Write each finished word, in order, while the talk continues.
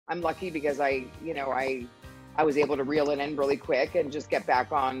I'm lucky because I was able to reel it in really quick and just get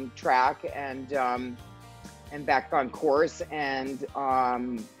back on track and back on course and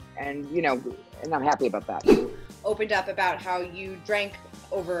I'm happy about that. You opened up about how you drank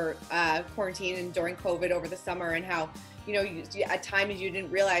over quarantine and during COVID over the summer, and how, at times you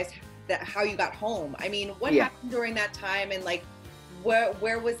didn't realize that how you got home. I mean, what happened during that time, and like,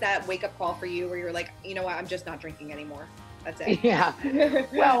 where was that wake up call for you where you're like, you know what, I'm just not drinking anymore. That's it. Yeah.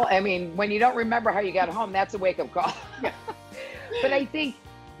 Well, I mean, when you don't remember how you got home, that's a wake up call. Yeah. But I think,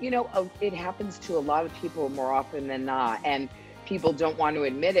 it happens to a lot of people more often than not. And people don't want to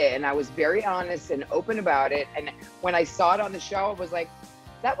admit it. And I was very honest and open about it. And when I saw it on the show, I was like,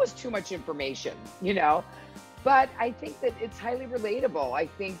 that was too much information, But I think that it's highly relatable. I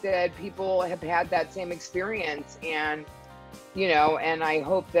think that people have had that same experience, and and I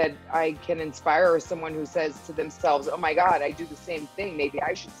hope that I can inspire someone who says to themselves, oh my God, I do the same thing. Maybe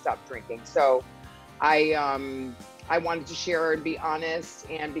I should stop drinking. So I wanted to share and be honest.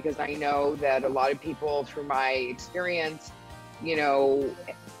 And because I know that a lot of people, through my experience,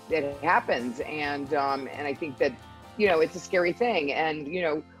 it happens. And I think that, it's a scary thing.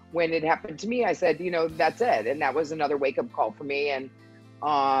 And, when it happened to me, I said, that's it. And that was another wake up call for me. And,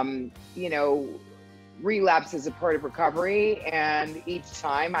 relapse is a part of recovery, and each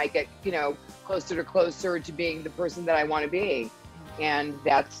time I get closer to being the person that I want to be, and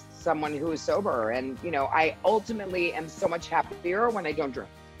that's someone who is sober. And I ultimately am so much happier when I don't drink.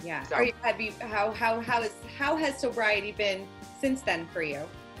 Yeah. So, how has sobriety been since then for you?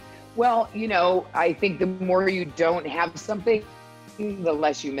 Well, I think the more you don't have something, the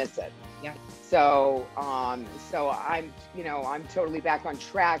less you miss it. Yeah. So I'm totally back on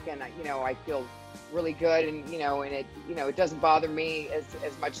track, and I feel really good, and it doesn't bother me as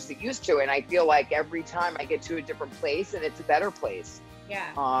much as it used to, and I feel like every time I get to a different place, and it's a better place.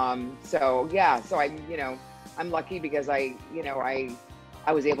 Yeah. So I'm lucky because I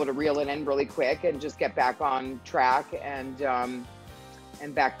was able to reel it in really quick and just get back on track and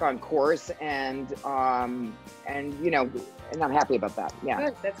back on course, and I'm happy about that. Yeah.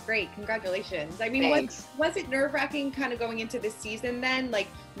 Good. That's great. Congratulations. I mean, was it nerve-wracking kind of going into this season then, like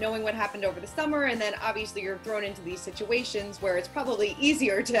knowing what happened over the summer, and then obviously you're thrown into these situations where it's probably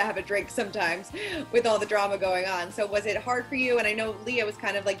easier to have a drink sometimes with all the drama going on. So was it hard for you? And I know Leah was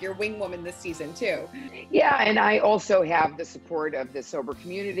kind of like your wing woman this season too. Yeah. And I also have the support of the sober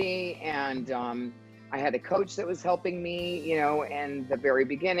community, and I had a coach that was helping me, in the very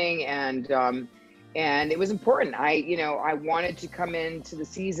beginning, and it was important. I wanted to come into the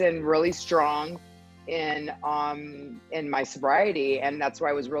season really strong in my sobriety, and that's why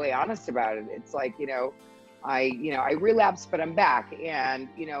I was really honest about it. It's like, I relapsed, but I'm back, and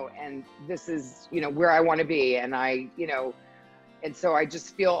and this is where I want to be, and and so I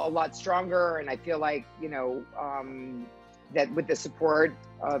just feel a lot stronger, and I feel like that with the support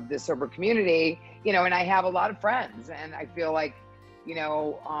of the sober community, and I have a lot of friends, and I feel like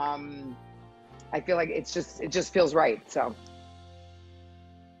it just feels right. So